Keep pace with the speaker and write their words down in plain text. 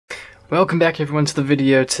Welcome back everyone to the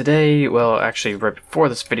video. Today, well actually right before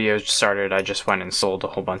this video started, I just went and sold a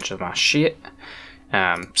whole bunch of my shit.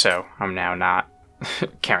 So I'm now not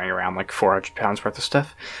carrying around like 400 pounds worth of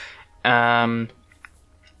stuff. And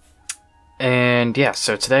yeah,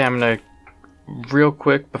 so today I'm gonna, real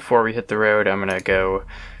quick before we hit the road, I'm gonna go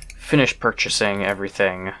finish purchasing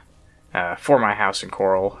everything for my house in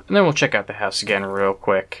Chorrol, and then we'll check out the house again real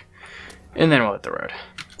quick, and then we'll hit the road.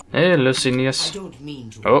 Hey, Lucinius. I don't mean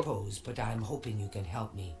to oppose, but I'm hoping you can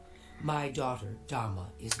help me. My daughter, Dharma,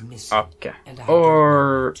 is missing. Okay. And I don't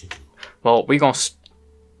know what to do. Well, we gonna...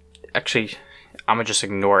 Actually, I'm gonna just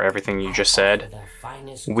ignore everything you just said.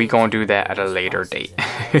 We gonna do that at a later date.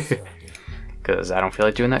 Because I don't feel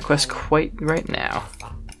like doing that quest quite right now.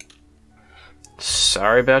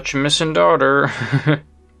 Sorry about your missing daughter.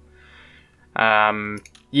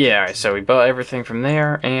 Yeah, so we bought everything from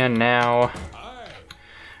there, and now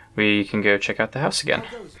we can go check out the house again.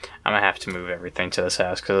 I'm gonna have to move everything to this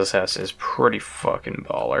house because this house is pretty fucking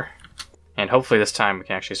baller. And hopefully this time we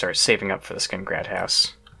can actually start saving up for the Skingrad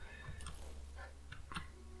house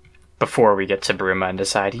before we get to Bruma and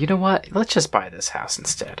decide, you know what, let's just buy this house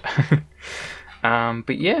instead.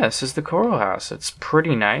 But yeah, this is the Chorrol house. It's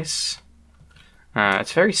pretty nice.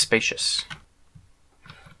 It's very spacious.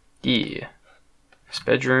 Yeah. This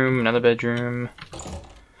bedroom, another bedroom.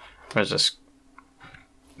 What is this?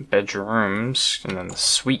 Bedrooms, and then the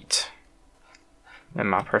suite. And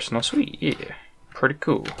my personal suite. Yeah. Pretty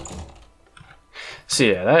cool. So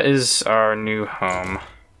yeah, that is our new home.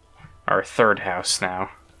 Our third house now.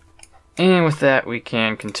 And with that, we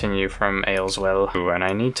can continue from Ayleswell. Ooh, and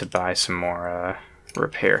I need to buy some more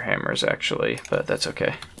repair hammers, actually, but that's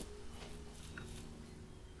okay.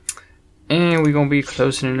 And we're gonna be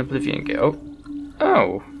closing an Oblivion Gate.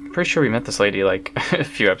 Oh, pretty sure we met this lady like a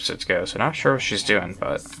few episodes ago, so not sure what she's doing,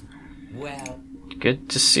 but good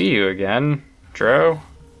to see you again, Dro.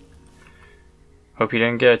 Hope you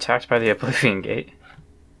didn't get attacked by the Oblivion Gate,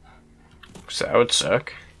 'cause that would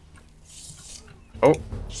suck. Oh,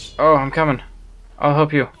 I'm coming. I'll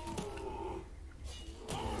help you.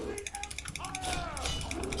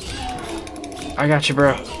 I got you,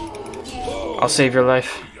 bro. I'll save your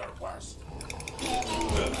life.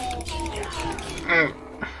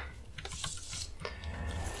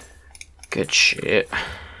 Good shit.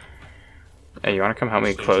 Hey, you wanna come help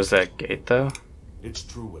me close that gate, though? It's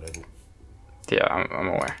true, whatever. Yeah, I'm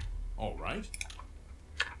aware. All right.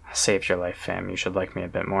 I saved your life, fam. You should like me a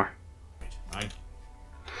bit more.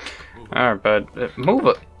 Alright, bud. Move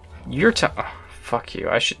it. Oh, fuck you.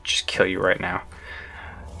 I should just kill you right now.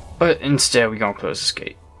 But instead, we gonna close this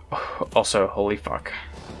gate. Also, holy fuck.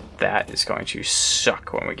 That is going to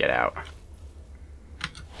suck when we get out.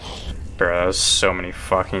 Bro, there's so many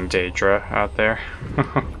fucking Daedra out there.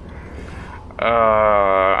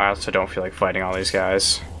 I also don't feel like fighting all these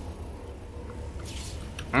guys.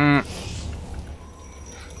 You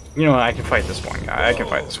know what, I can fight this one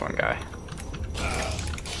guy.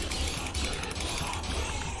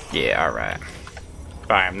 Yeah, alright.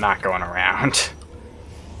 But I am not going around.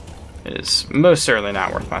 It is most certainly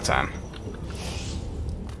not worth my time.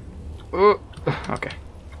 Ooh, okay.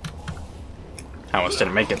 I almost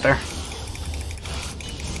didn't make it there.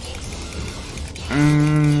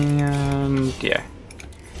 And yeah.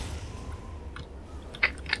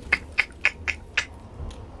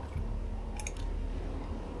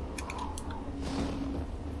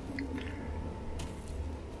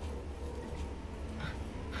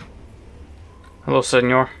 Hello,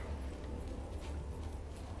 senor.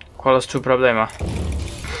 ¿Cuál es tu problema?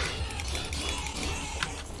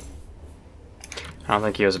 I don't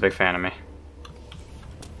think he was a big fan of me.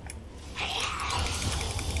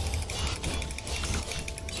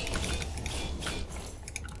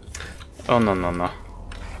 Oh no. What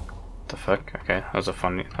the fuck? Okay, that was a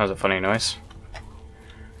funny noise.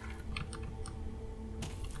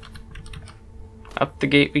 Up the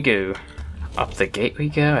gate we go. Up the gate we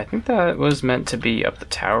go? I think that was meant to be up the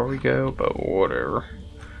tower we go, but whatever.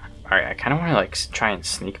 Alright, I kinda wanna like try and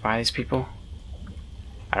sneak by these people.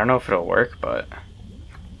 I don't know if it'll work, but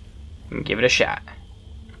we can give it a shot.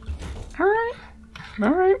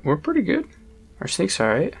 Alright, we're pretty good. Our sneak's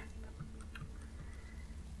alright.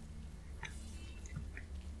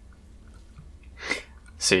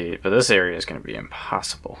 See, but this area is going to be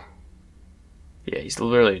impossible. Yeah, he's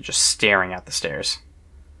literally just staring at the stairs.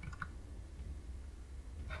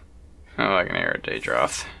 Oh, I can hear a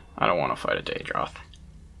Daedroth. I don't want to fight a Daedroth.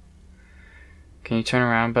 Can you turn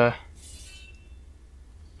around, buh?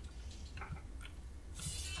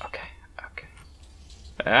 Okay.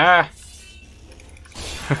 Ah!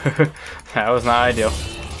 That was not ideal.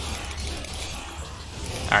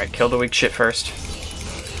 Alright, kill the weak shit first.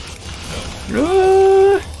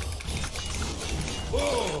 Ah!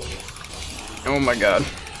 Oh my god.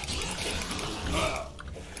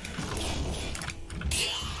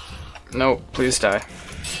 No, please die.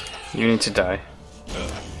 You need to die.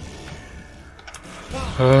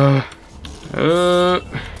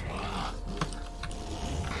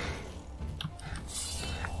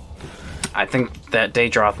 I think that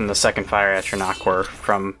Daedroth and the second Fire Atronach were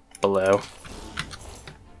from below.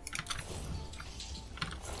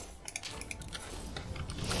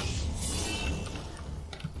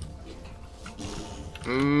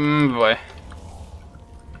 Boy.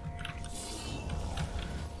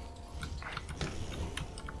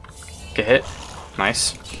 Get hit.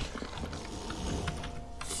 Nice.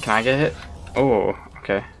 Can I get hit? Oh,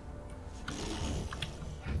 okay.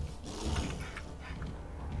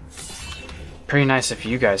 Pretty nice if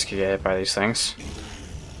you guys could get hit by these things.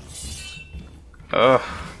 Ugh.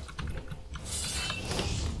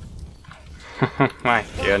 My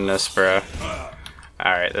goodness, bro.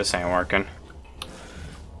 Alright, this ain't working.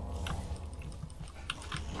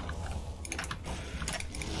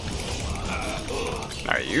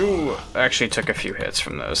 Alright, you actually took a few hits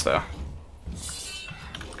from those, though.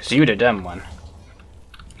 Because you did dumb one.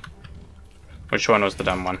 Which one was the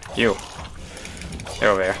dumb one? You. They're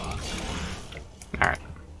over there. Alright.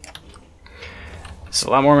 It's a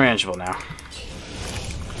lot more manageable now.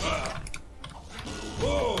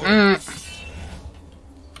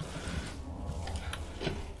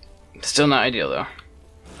 Still not ideal, though.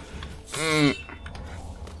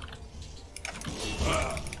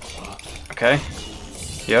 Okay.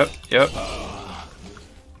 Yep.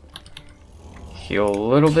 Heal a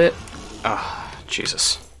little bit. Ah, oh,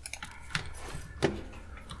 Jesus.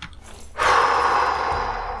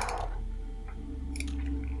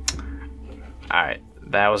 Alright,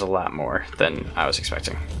 that was a lot more than I was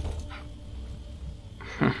expecting.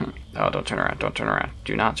 Oh, don't turn around, don't turn around.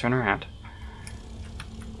 Do not turn around.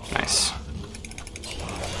 Nice.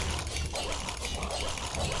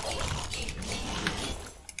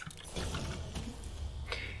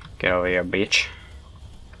 Get over here, bitch.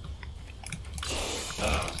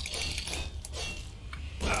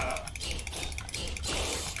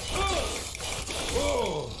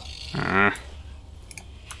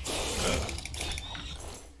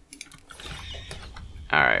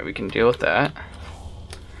 Alright, we can deal with that.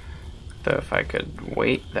 Though if I could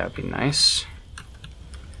wait, that would be nice.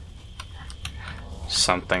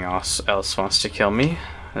 Something else wants to kill me.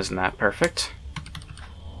 Isn't that perfect?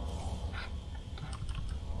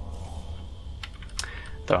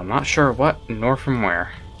 Though I'm not sure what nor from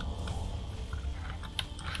where.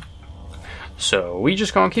 So we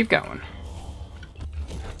just gonna keep going.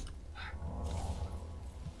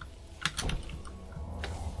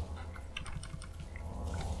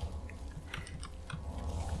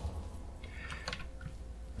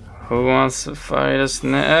 Who wants to fight us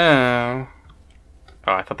now?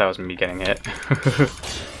 Oh, I thought that was me getting hit.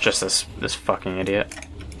 Just this fucking idiot.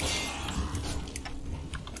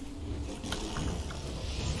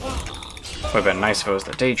 Would've been nice if it was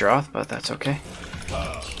the Daedroth, but that's okay.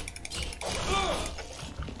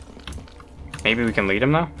 Maybe we can lead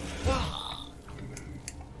him though?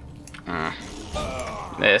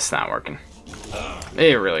 It's not working.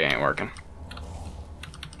 It really ain't working.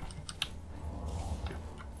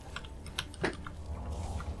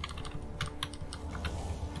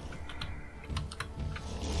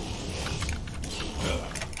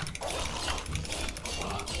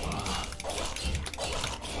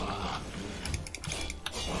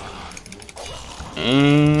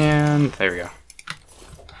 And there we go.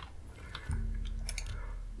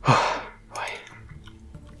 Oh, boy.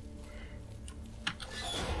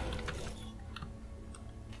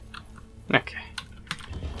 Okay.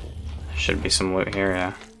 Should be some loot here,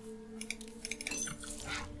 yeah.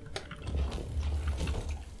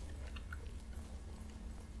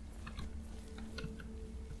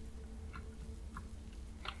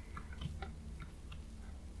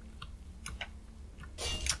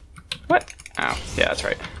 What? Oh, yeah, that's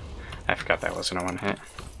right. I forgot that wasn't a one hit.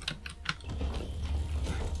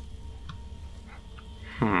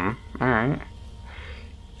 Alright.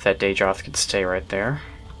 If that Daedroth could stay right there.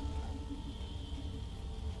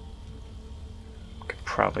 Could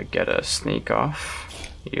probably get a sneak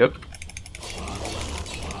off. Yep.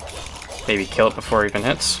 Maybe kill it before it even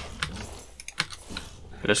hits.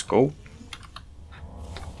 Let's go.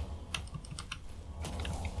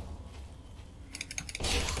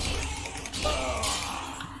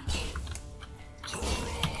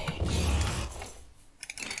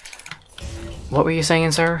 What were you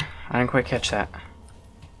saying, sir? I didn't quite catch that.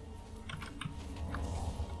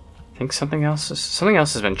 think something else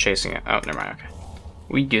has been chasing it. Oh, never mind. Okay,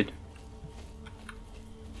 we good.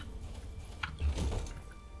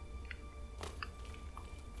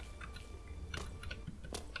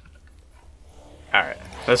 All right,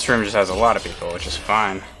 this room just has a lot of people, which is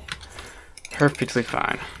fine. Perfectly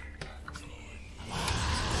fine.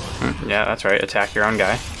 Yeah, that's right. Attack your own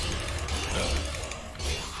guy.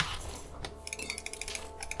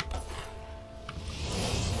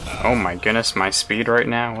 Oh my goodness, my speed right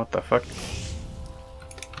now. What the fuck?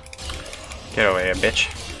 Get away,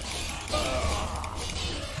 bitch.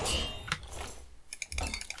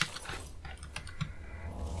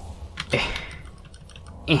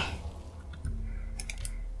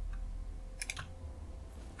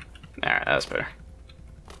 Alright, that's better.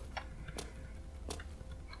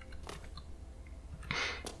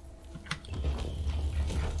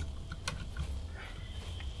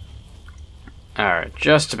 Alright,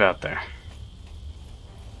 just about there.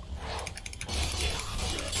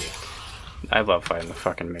 I love fighting the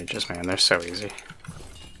fucking mages, man. They're so easy.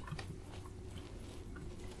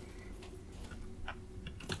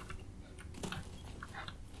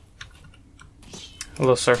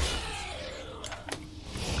 Hello, sir.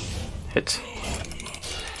 Hit.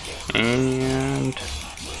 And...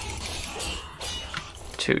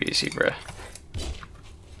 too easy, bruh.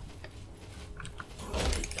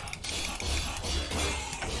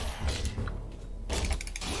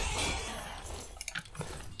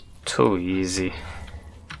 Too easy.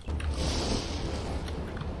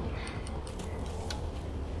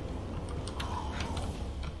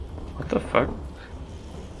 What the fuck?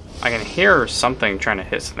 I can hear something trying to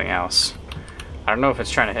hit something else. I don't know if it's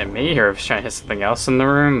trying to hit me or if it's trying to hit something else in the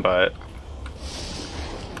room, but...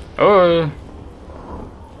 oh!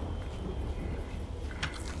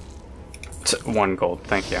 It's 1 gold,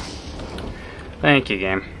 thank you. Thank you,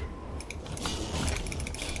 game.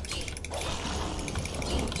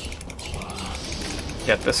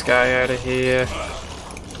 Get this guy out of here.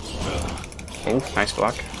 Oh, nice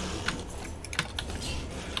block.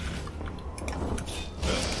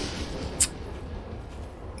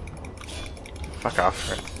 Fuck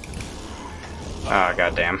off. Oh,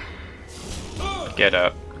 goddamn. Get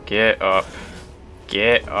up. Get up.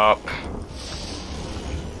 Get up.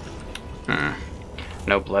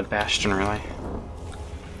 No blood bastion, really.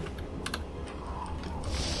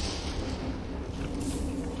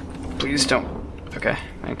 Please don't. Okay,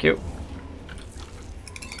 thank you.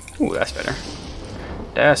 Ooh, that's better.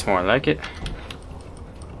 That's more like it.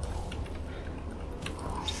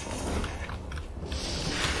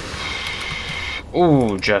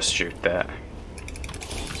 Ooh, just shoot that.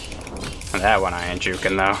 That one I ain't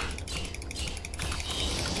juking though.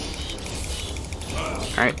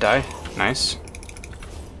 Alright, die. Nice.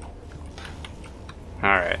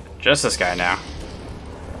 Alright, just this guy now.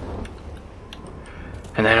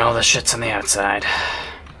 And then all the shit's on the outside.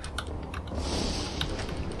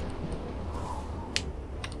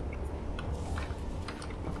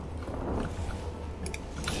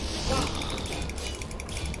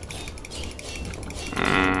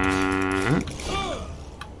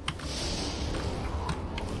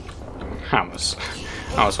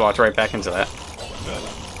 I almost walked right back into that.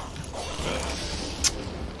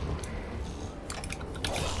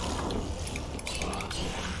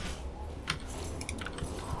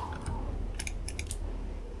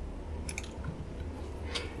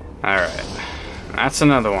 Alright. That's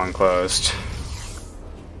another one closed.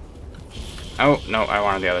 Oh, no, I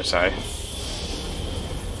wanted the other side.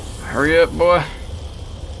 Hurry up, boy.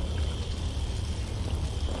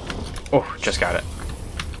 Oh, just got it.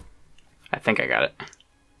 I think I got it.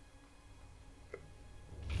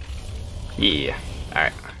 Yeah.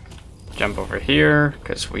 Alright. Jump over here,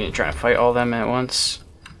 because we ain't trying to fight all them at once.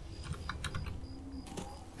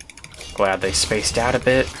 Glad they spaced out a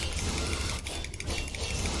bit.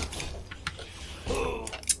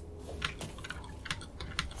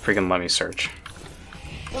 Freaking let me search.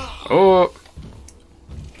 Oh!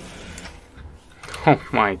 Oh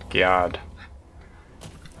my god.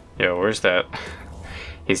 Yo, where's that?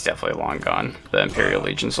 He's definitely long gone. The Imperial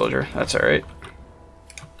Legion soldier. That's alright.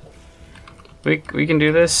 We can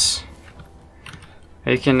do this.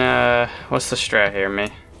 We can, what's the strat here, me?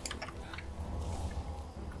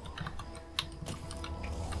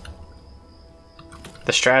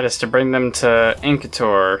 The strat is to bring them to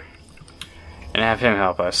Inquisitor and have him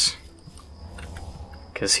help us.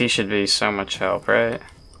 Because he should be so much help, right?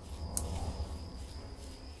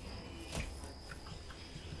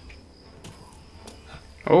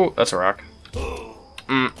 Oh, that's a rock.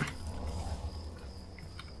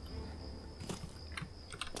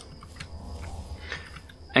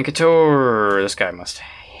 Inquisitor! This guy must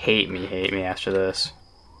hate me after this.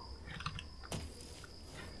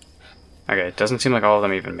 Okay, it doesn't seem like all of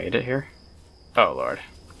them even made it here. Oh, Lord.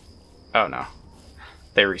 Oh, no.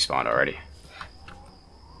 They respawned already.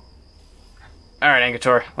 Alright,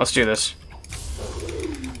 Angator, let's do this.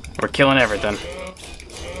 We're killing everything.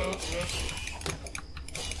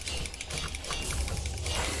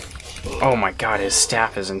 Oh my god, his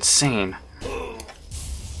staff is insane.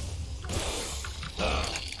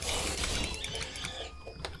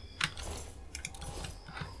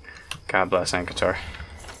 God bless Angator.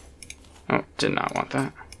 Oh, did not want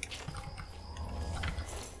that.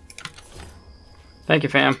 Thank you,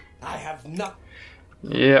 fam. I have not.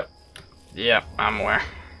 Yep. Yep, I'm aware.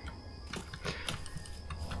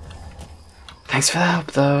 Thanks for the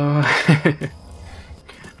help, though.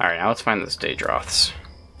 Alright, now let's find those Daedroths.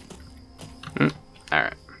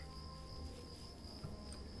 Alright.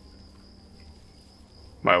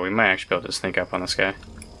 Well, we might actually be able to sneak up on this guy.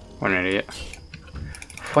 What an idiot.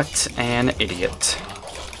 What an idiot.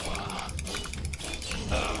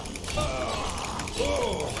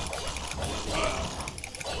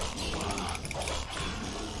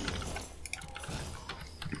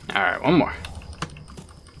 Alright, one more.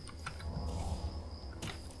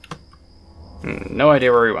 No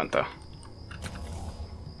idea where we went, though.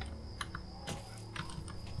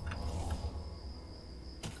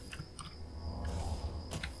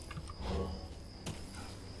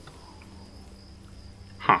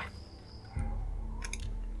 Huh.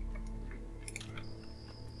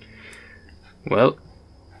 Well,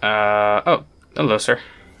 oh, hello, sir.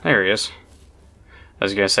 There he is. I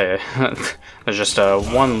was gonna say, there's just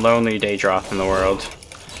one lonely Daedroth in the world.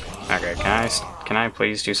 Okay, can I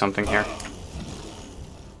please do something here?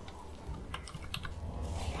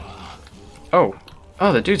 Oh,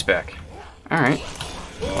 the dude's back. Alright.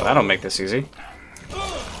 Well, that'll make this easy.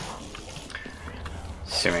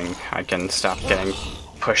 Assuming I can stop getting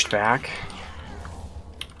pushed back.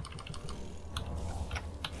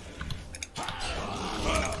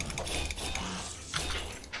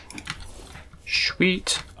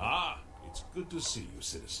 Sweet. Ah, it's good to see you,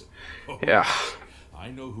 citizen. Oh, Yeah. I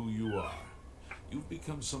know who you are. You've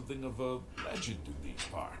become something of a legend in these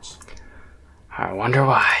parts. I wonder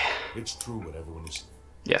why. It's true what everyone is.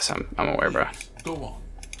 Yes, I'm aware, bro. Go on.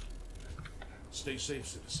 Stay safe,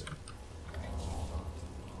 citizen.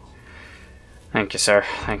 Thank you, sir.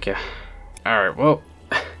 Thank you. Alright, well,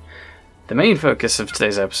 the main focus of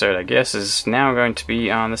today's episode, I guess, is now going to be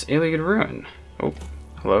on this Iliad ruin. Oh,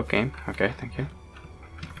 hello, game. Okay, thank you.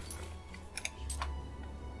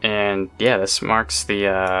 And, yeah, this marks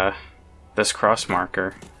the, this cross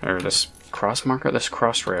marker, or this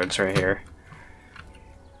crossroads right here.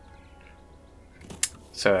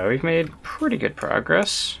 So, we've made pretty good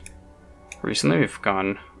progress. Recently, we've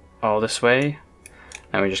gone all this way.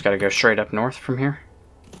 And we just gotta go straight up north from here.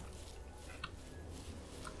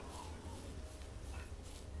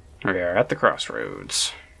 We are at the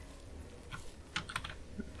crossroads.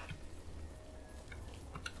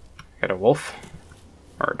 Got a wolf.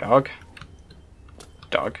 Or a dog.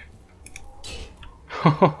 Dog.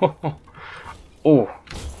 Oh.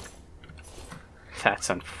 That's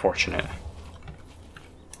unfortunate.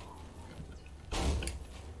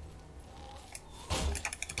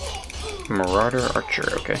 Marauder Archer,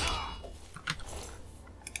 okay.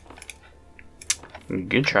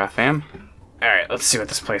 Good try, fam. Alright, let's see what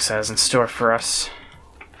this place has in store for us.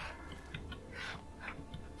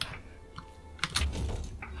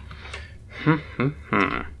 I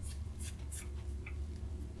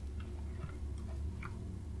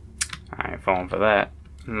ain't falling for that.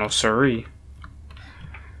 No siree.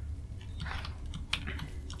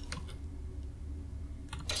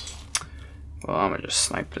 Well, I'm gonna just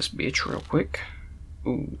snipe this bitch real quick.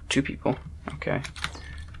 Ooh, 2 people. Okay.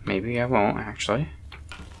 Maybe I won't, actually.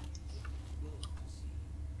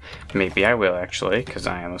 Maybe I will, actually, because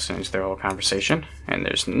I am listening to their whole conversation, and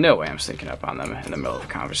there's no way I'm sneaking up on them in the middle of a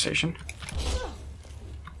conversation.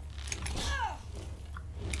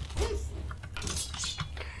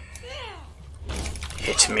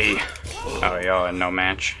 Hit me. Oh, y'all are no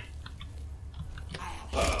match.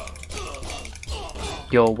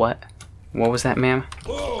 Yo, what? What was that, ma'am?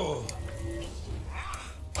 Oh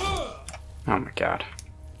my god.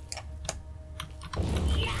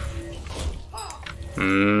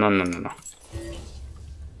 No.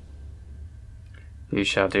 You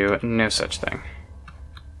shall do no such thing.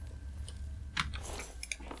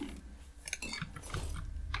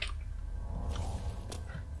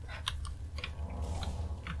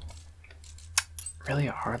 Really,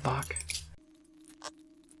 a hard lock?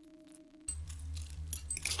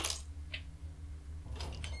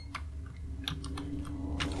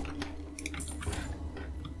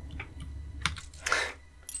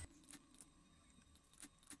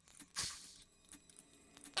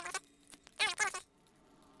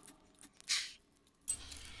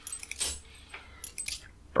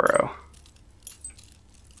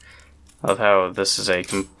 Love how this is a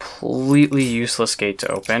completely useless gate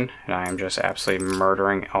to open, and I am just absolutely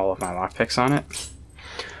murdering all of my lockpicks on it.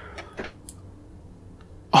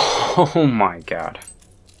 Oh my god.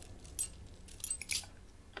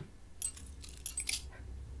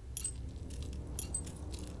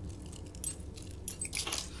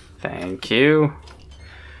 Thank you.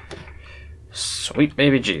 Sweet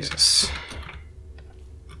baby Jesus.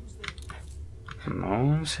 No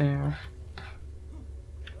one's here.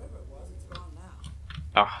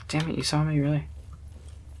 Oh, damn it, you saw me, really?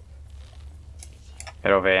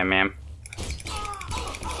 Get over here, ma'am.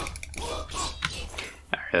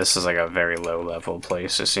 Alright, this is like a very low level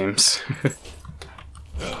place, it seems.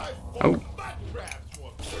 Oh.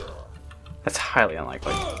 That's highly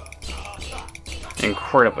unlikely.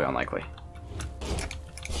 Incredibly unlikely.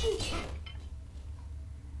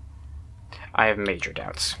 I have major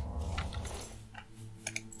doubts.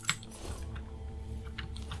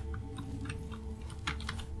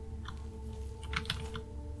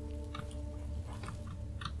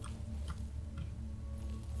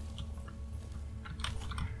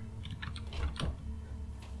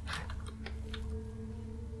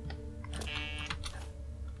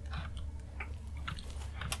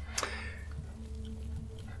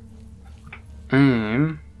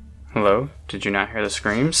 Hello? Did you not hear the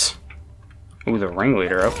screams? Ooh, the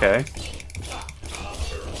ringleader, okay.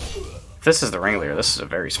 If this is the ringleader, this is a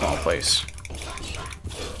very small place.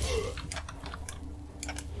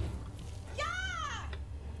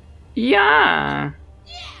 Yeah!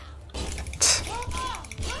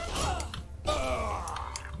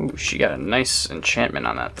 Ooh, she got a nice enchantment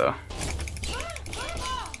on that, though.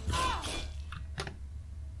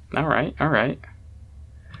 Alright, alright.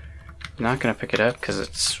 Not gonna pick it up because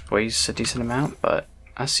it weighs a decent amount, but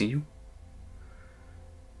I see you.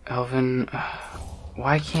 Elven,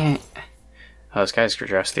 why can't... Oh, this guy's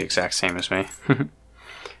dressed the exact same as me.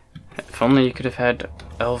 If only you could have had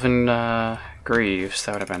Elven greaves,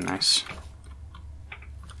 that would have been nice.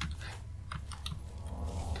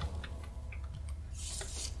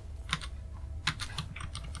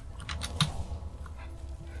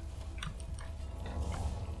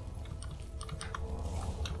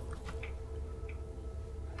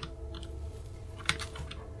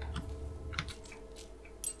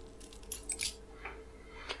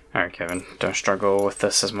 Alright, Kevin, don't struggle with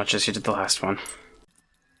this as much as you did the last one.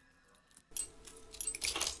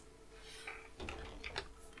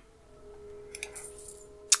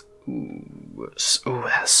 Ooh,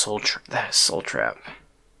 that's soul trap.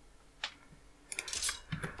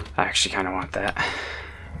 I actually kind of want that.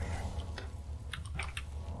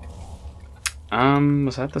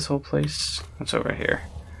 Was that this whole place? What's over here?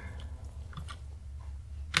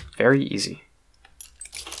 Very easy.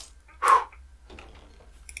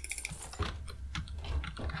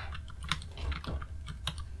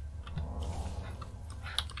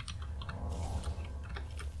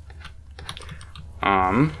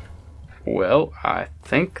 Well, I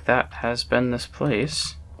think that has been this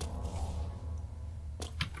place.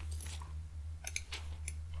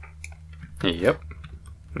 Yep.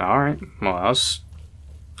 Alright, well, that was...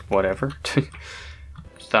 whatever.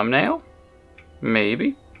 Thumbnail?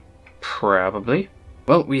 Maybe. Probably.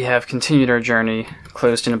 Well, we have continued our journey,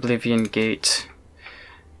 closed an Oblivion Gate,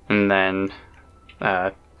 and then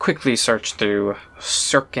quickly searched through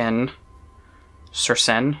Sercen,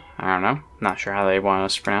 I don't know. Not sure how they want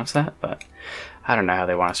us to pronounce that, but I don't know how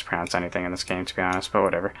they want us to pronounce anything in this game, to be honest, but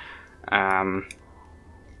whatever.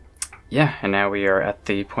 Yeah, and now we are at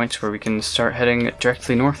the point where we can start heading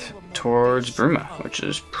directly north towards Bruma, which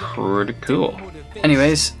is pretty cool.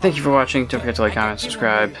 Anyways, thank you for watching. Don't forget to like, comment,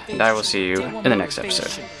 subscribe, and I will see you in the next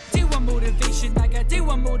episode. Day one motivation, I got day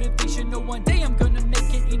one motivation. No one day I'm gonna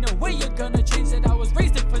make it, you know where you're gonna chase